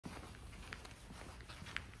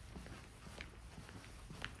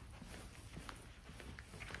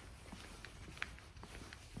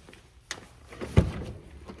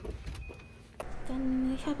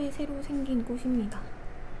샵에 새로 생긴 곳입니다.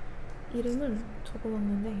 이름을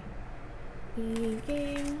적어봤는데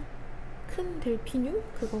이게 큰 델피뉴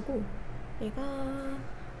그거고 얘가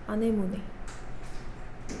아네모네고요.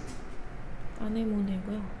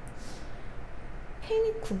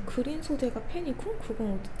 페니쿰, 그린 소재가 페니쿰?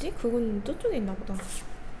 그건 어딨지? 그건 저쪽에 있나보다.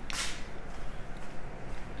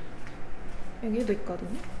 여기도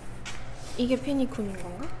있거든요. 이게 페니쿰인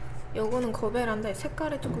건가? 요거는 거베란데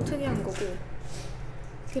색깔이 조금 특이한 거고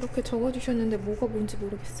이렇게 적어주셨는데 뭐가 뭔지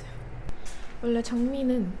모르겠어요. 원래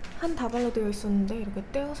장미는 한 다발로 되어 있었는데 이렇게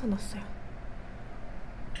떼어서 놨어요.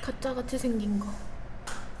 가짜같이 생긴 거.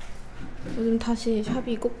 요즘 다시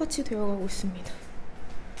샵이 꽃밭이 되어가고 있습니다.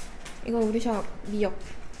 이거 우리 샵 미역.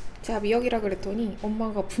 제가 미역이라 그랬더니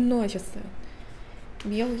엄마가 분노하셨어요.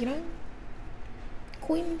 미역이랑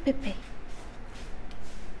코인페페.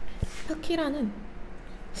 파키라는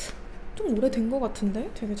좀 오래된 것 같은데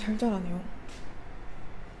되게 잘 자라네요.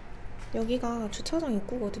 여기가 주차장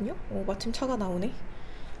입구거든요. 마침 차가 나오네.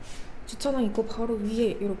 주차장 입구 바로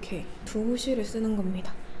위에 이렇게 두부실을 쓰는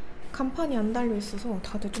겁니다. 간판이 안 달려 있어서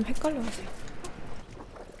다들 좀 헷갈려하세요.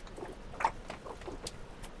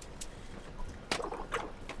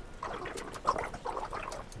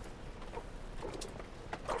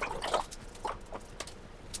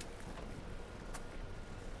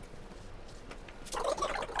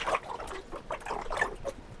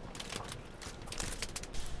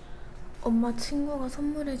 엄마 친구가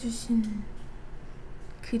선물해주신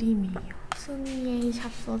그림이에요. 순이의 샵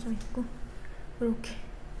써져 있고 이렇게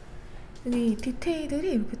여기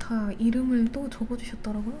디테일들이 이렇게 다 이름을 또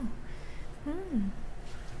적어주셨더라고요.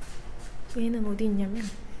 얘는 어디 있냐면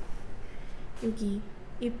여기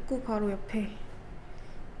입구 바로 옆에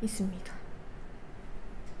있습니다.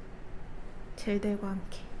 젤들과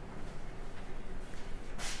함께.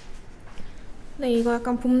 근데 이거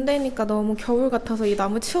약간 봄 되니까 너무 겨울 같아서 이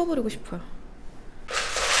나무 치워버리고 싶어요.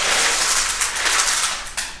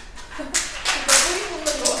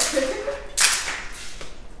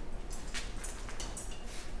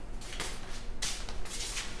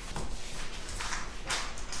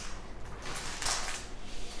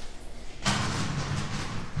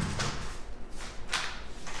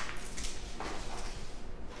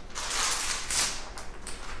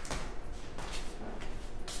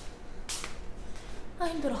 아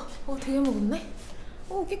힘들어. 되게 먹었네?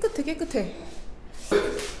 깨끗해.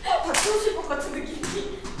 다 치우실 것 같은 느낌이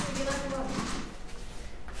들긴 하지만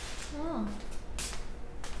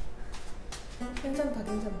괜찮다.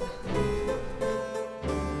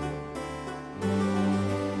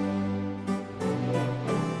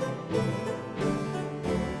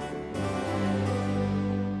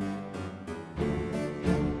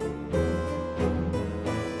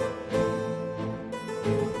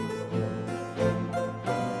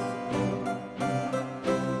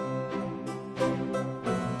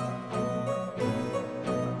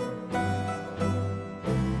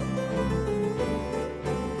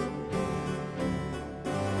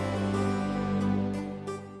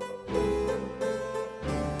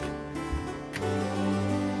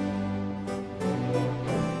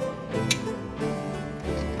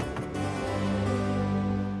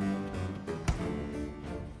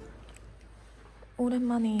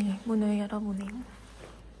 오랜만에 문을 열어보네요.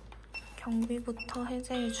 경비부터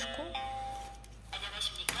해제해주고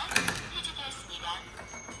안녕하십니까? 해제되었습니다.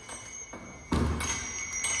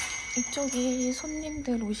 이쪽이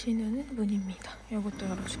손님들 오시는 문입니다. 이것도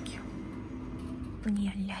열어줄게요. 문이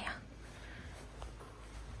열려요.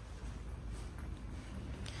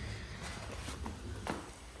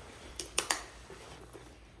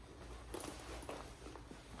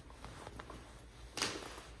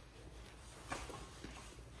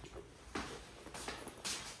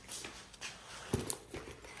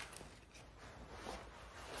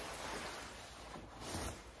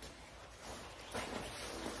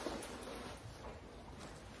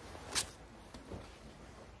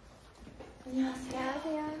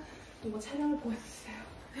 안녕하세요. 이거 촬영을 보여주세요.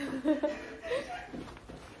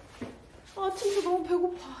 진짜 너무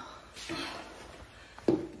배고파.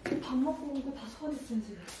 밥 먹고 오니까 다 소화됐어요,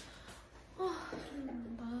 지금.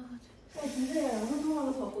 좀 나아가지. 동생이랑 영상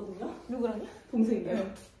통화하면서 왔거든요? 누구랑요? 동생이요.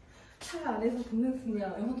 네. 차 안에서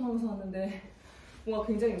동생이랑 영상 통화하면서 왔는데 뭔가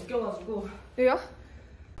굉장히 웃겨가지고. 왜요?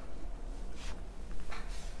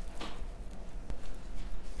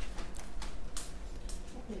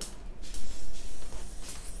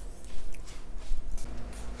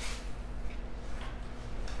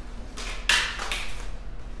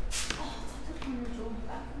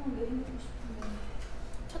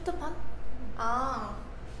 차트판?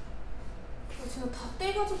 이거 진짜 다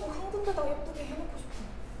떼가지고 한 군데다가 예쁘게 해놓고 싶어.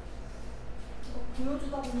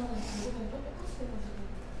 보여주다 보면 결국엔 또 똑같이 돼가지고.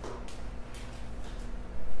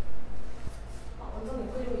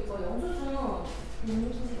 원장님, 그리고 이거 영수증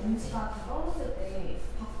용지가 다 떨어졌을 때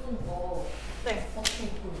바꾸는 거 네. 어떻게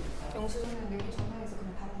보여줄까요? 영수증은 여기 전화해서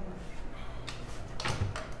그냥 받아가면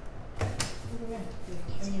그러면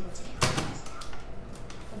여기 거지.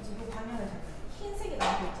 지금 방향을 잘 흰색이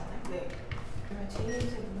나오고 있잖아요. 네. 그러면 제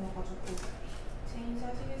인쇄 넣어가지고 제 인쇄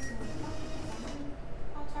하시겠습니까?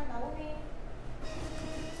 잘 나오네.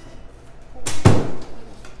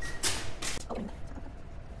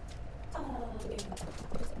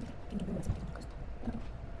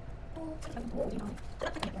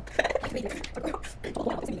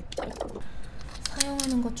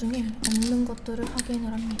 사용하는 것 중에 없는 것들을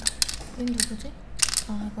확인을 합니다. 웬 누구지?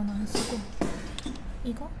 아, 이건 안 쓰고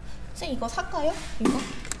이거? 쌤 이거 살까요? 이거?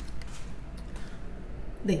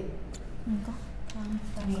 네. 이거?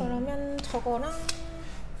 그러면 저거랑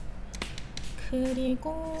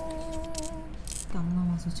그리고 안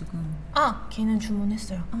나와서 지금. 아! 걔는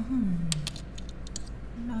주문했어요. 아흠.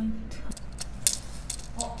 라이트.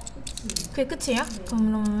 그치. 그게 끝이에요? 네.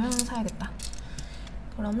 그러면 사야겠다.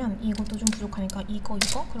 그러면 이것도 좀 부족하니까 이거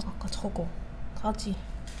그리고 아까 저거까지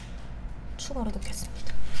추가로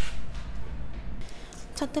넣겠습니다.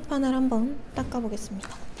 차트판을 한번 닦아보겠습니다.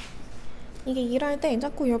 이게 일할 때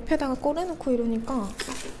자꾸 옆에다가 꺼내놓고 이러니까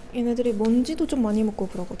얘네들이 먼지도 좀 많이 먹고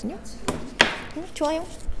그러거든요. 좋아요.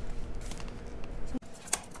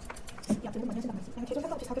 야, 너무 많이 하지 않았어? 그냥 계속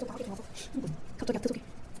상관없이 자기도 다 하게 좋아서. 갑자기 앞서게.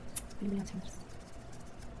 릴리랑 잘 먹었어.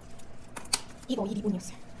 이거 이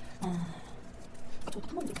리본이었어요. 저거 딱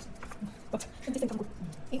한 번 들었어. 맞아. 샌디쌤 광고.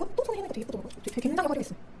 이것도 손에 해내니까 되게 예쁘더라고. 되게 굉장히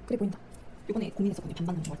화려했어. 그래 보인다. 이번에 고민했었거든요.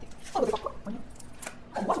 반반 남주 할 때. 아, 너 내가 할까? 아니야.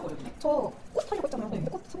 뭐 하실 거예요, 근데? 저 꽃 하려고 했잖아요. 근데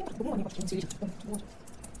꽃 손님들 너무 많이 해가지고 질리셨죠? 네, 너무 하죠.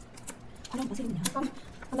 화려한 거 쓰겠냐?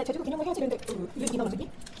 나 제주도 기념을 해야지 했는데 이나 완전히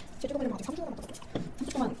제주도 기념을 아직 3주 남았거든.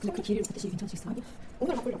 3주 동안 그 길을 걷듯이 괜찮으시겠어요? 아니,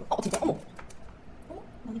 오늘 바꾸려고. 진짜? 어머!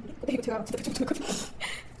 많이 그래? 근데 이거 제가 진짜 대충 줬거든요.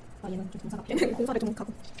 얘는 좀 공사가 얘는 공사를 좀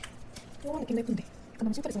하고 이런 느낌도 예쁜데 약간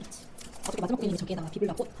너무 심플해서 그렇지. 어떻게 마지막 분이 저기에다가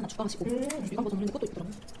비블라 꽃 하나 추가하시고 유광 버전 하는데 꽃도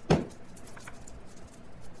예쁘더라고요.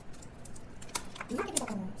 이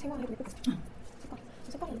느낌에다가 생활해도 예쁠 것 같아.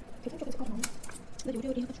 색깔이 대중적인 색깔이 많아. 근데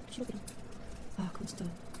요리요리 해가지고 싫어요. 그거 진짜.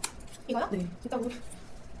 이거요? 네. 진짜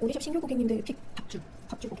우리 샵 신규 고객님들 픽 밥줄.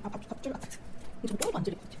 밥줄 아파트. 근데 저 똥도 안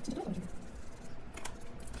질릴 것 같아요. 진짜 좀 안 좋아.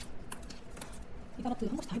 이 바라트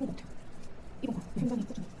한 번씩 다 해본 것 같아요. 이번 거 굉장히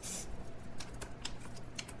예쁘죠.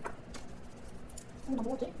 나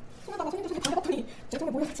먹었지? 손에다가 손님들 속에 다 해봤더니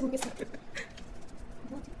제품에 뭐가 될지 모르겠어요.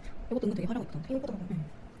 뭐지? 이것도 은근 되게 화려하게 예쁘던데. 되게 예쁘더라고요.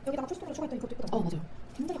 여기다가 풀스톤을 추가했더니 이것도 예쁘더라고요. 맞아요.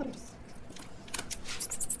 굉장히 화려해졌어.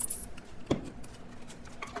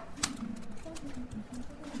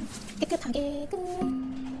 깨끗하게 끝.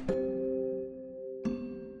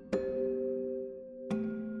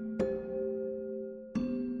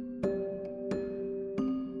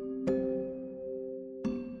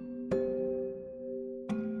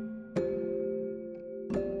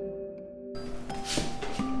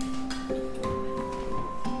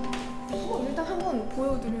 일단 한번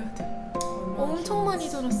보여드려야 돼. 엄청 많이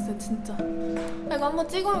자랐어요, 진짜. 이거 한번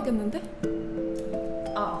찍어야겠는데?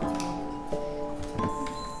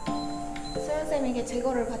 소연쌤에게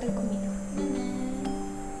제거를 받을 겁니다.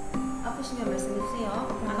 아프시면 말씀해주세요.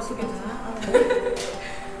 안 아프겠어요?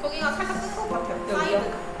 거기가 살짝 뜬 것 같아요.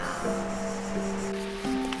 사이드가.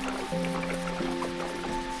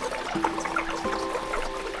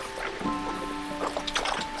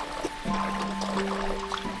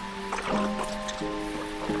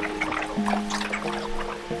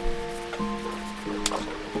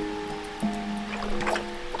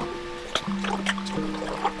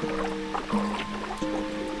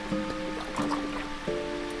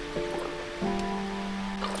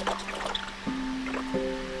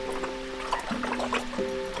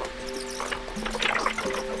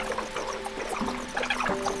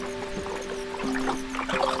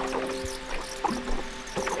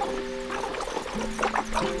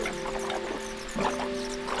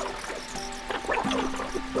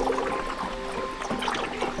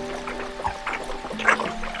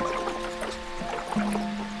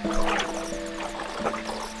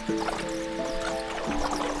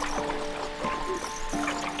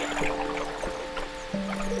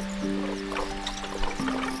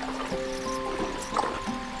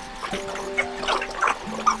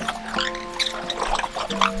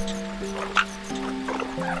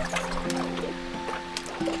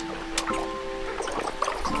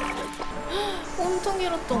 엄청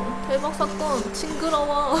길었던 대박 사건.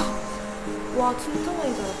 징그러워. 와, 진짜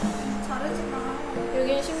많이 자랐다. 자르지 마.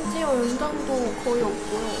 여긴 심지어 연장도 거의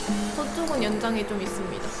없고요. 저쪽은 연장이 좀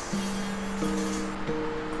있습니다.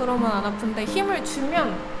 그러면 안 아픈데 힘을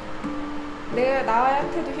주면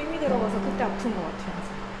나한테도 힘이 들어가서 그때 아픈 것 같아요.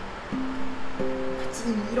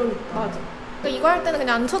 지금 이러니까. 맞아. 그러니까 이거 할 때는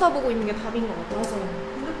그냥 안 쳐다보고 있는 게 답인 것 같아.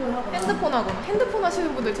 맞아요. 핸드폰 하거나. 핸드폰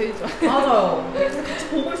하시는 분들 제일 좋아. 맞아요. 근데 같이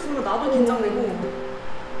보고 있으면 나도 긴장되고.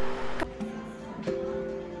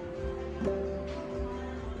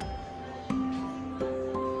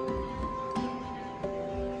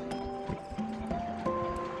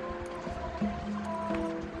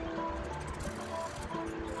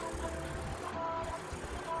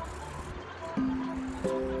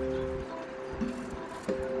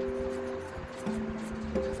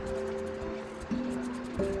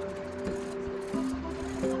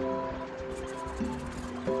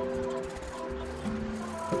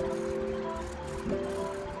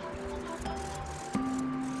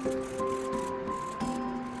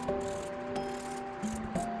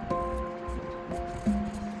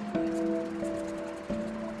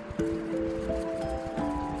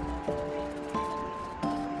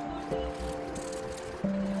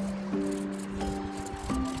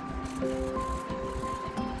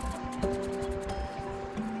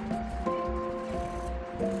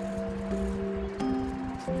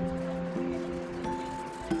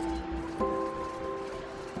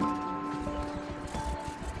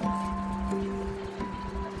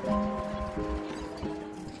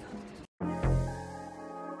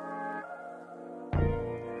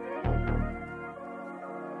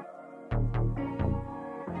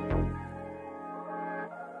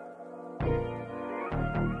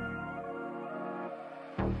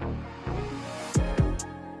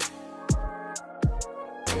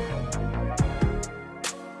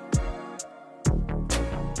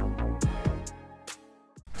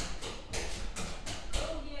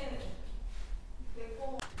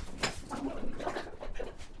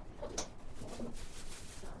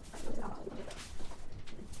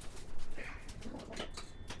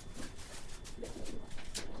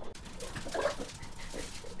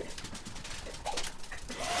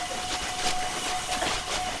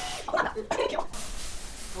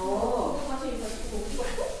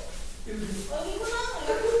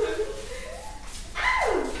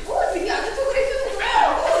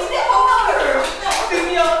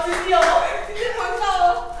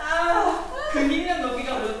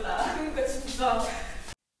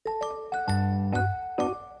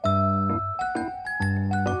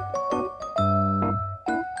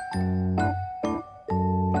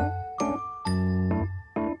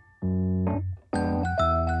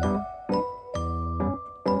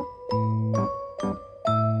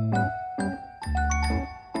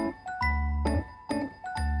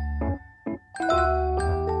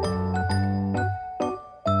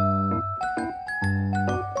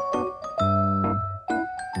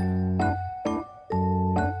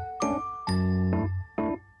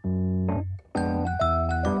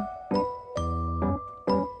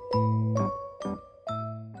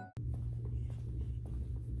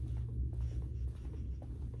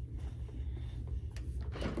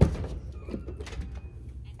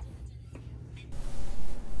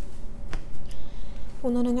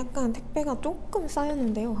 오늘은 약간 택배가 조금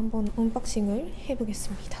쌓였는데요. 한번 언박싱을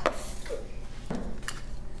해보겠습니다.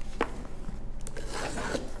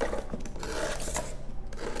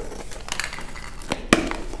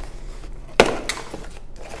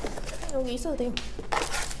 여기 있어도 돼요.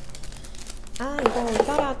 아, 이거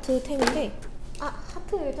이가라 아트 템인데, 아,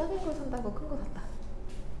 하트 작은 걸 산다고 큰 거 샀다.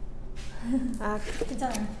 아,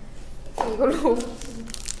 괜찮아요. 이걸로.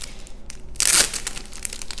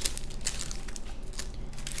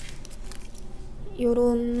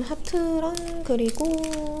 요런 하트랑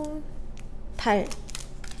그리고 달,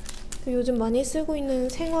 요즘 많이 쓰고 있는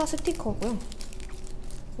생화 스티커고요.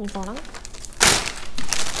 이거랑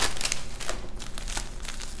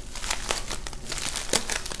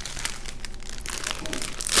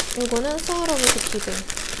이거는 스와로브 쿠키들.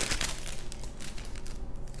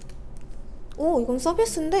 오, 이건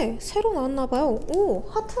서비스인데 새로 나왔나봐요. 오,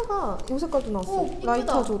 하트가 요 색깔도 나왔어. 오, 이쁘다.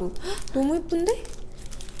 라이터 조르. 너무 예쁜데?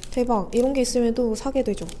 대박. 이런 게 있으면 또 사게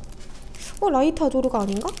되죠. 라이트 아조르가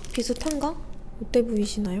아닌가? 비슷한가? 어때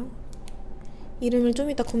보이시나요? 이름을 좀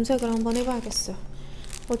이따 검색을 한번 해봐야겠어요.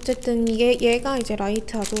 어쨌든 얘가 이제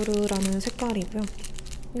라이트 아조르라는 색깔이고요.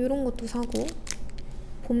 이런 것도 사고,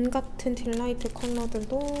 봄 같은 딜라이트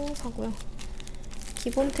컬러들도 사고요.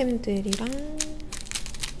 기본템들이랑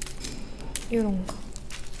이런 거.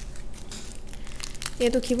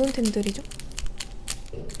 얘도 기본템들이죠.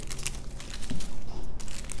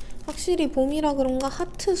 확실히 봄이라 그런가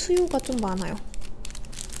하트 수요가 좀 많아요.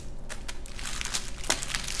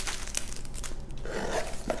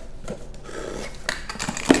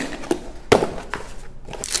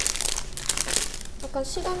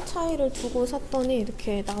 시간 차이를 두고 샀더니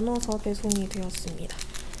이렇게 나눠서 배송이 되었습니다.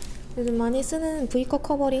 요즘 많이 쓰는 V컷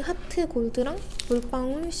커버링 하트 골드랑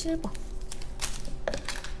물방울 실버.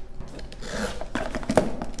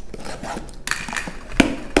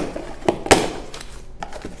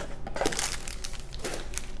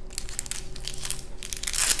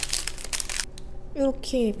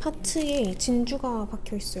 이렇게 파츠에 진주가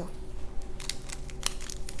박혀 있어요.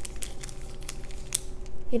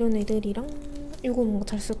 이런 애들이랑 이거 뭔가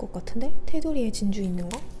잘 쓸 것 같은데? 테두리에 진주 있는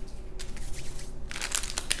거?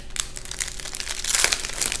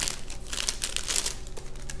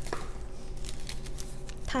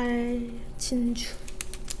 달, 진주.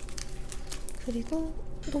 그리고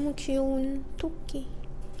너무 귀여운 토끼.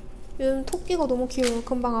 요즘 토끼가 너무 귀여워요.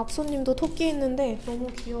 금방 앞손님도 토끼 했는데 너무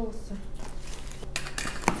귀여웠어요.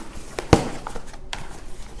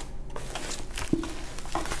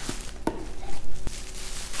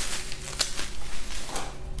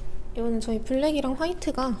 이거는 저희 블랙이랑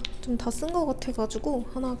화이트가 좀 다 쓴 것 같아가지고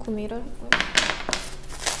하나 구매를 했고요.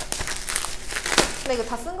 근데 이거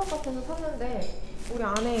다 쓴 것 같아서 샀는데 우리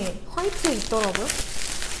안에 화이트 있더라고요.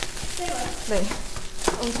 네.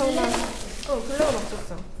 엄청난. 블랙은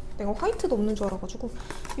없었어요. 내가 화이트도 없는 줄 알아가지고.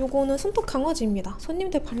 요거는 손톱 강아지입니다.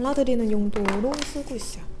 손님들 발라드리는 용도로 쓰고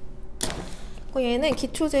있어요. 얘는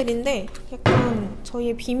기초 젤인데 약간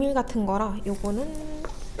저희의 비밀 같은 거라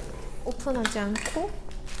요거는 오픈하지 않고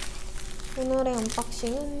오늘의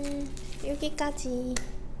언박싱은 여기까지.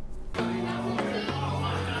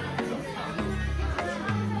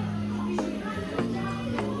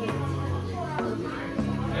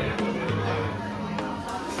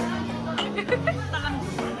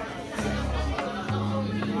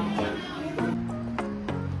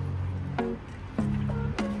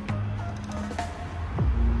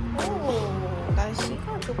 오,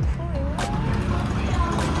 날씨가 좋고요.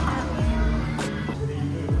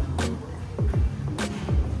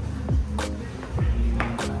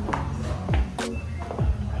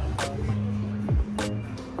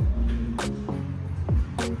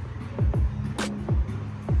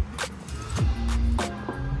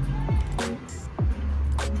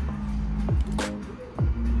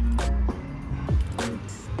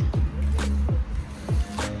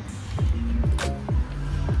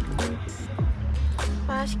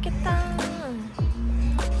 맛있겠다.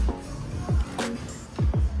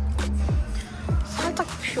 살짝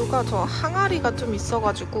뷰가 저 항아리가 좀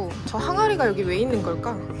있어가지고 저 항아리가 여기 왜 있는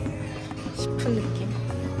걸까 싶은 느낌.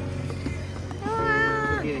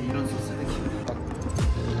 우와. 이게 이런 소스는 기분이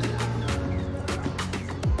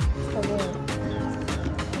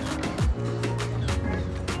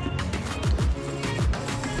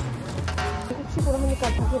미국식으로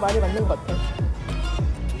하니까 자기 말이 맞는 것 같아.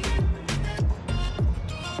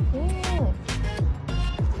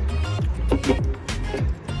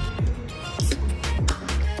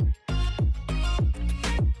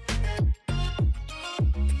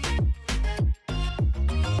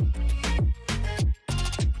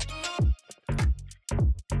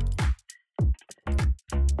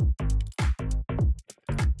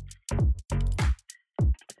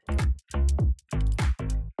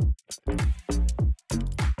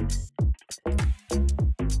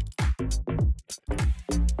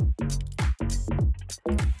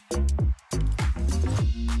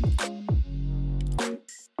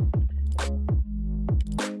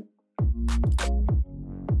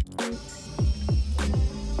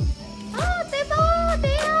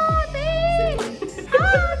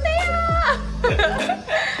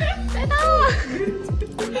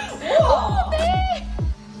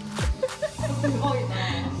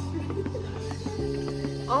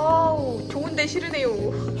 아우, 좋은데 싫으네요.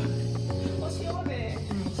 시원해.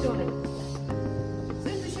 시원해.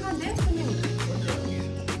 쌤도 시간대? 손님이.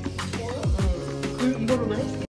 저요? 이걸로만 해?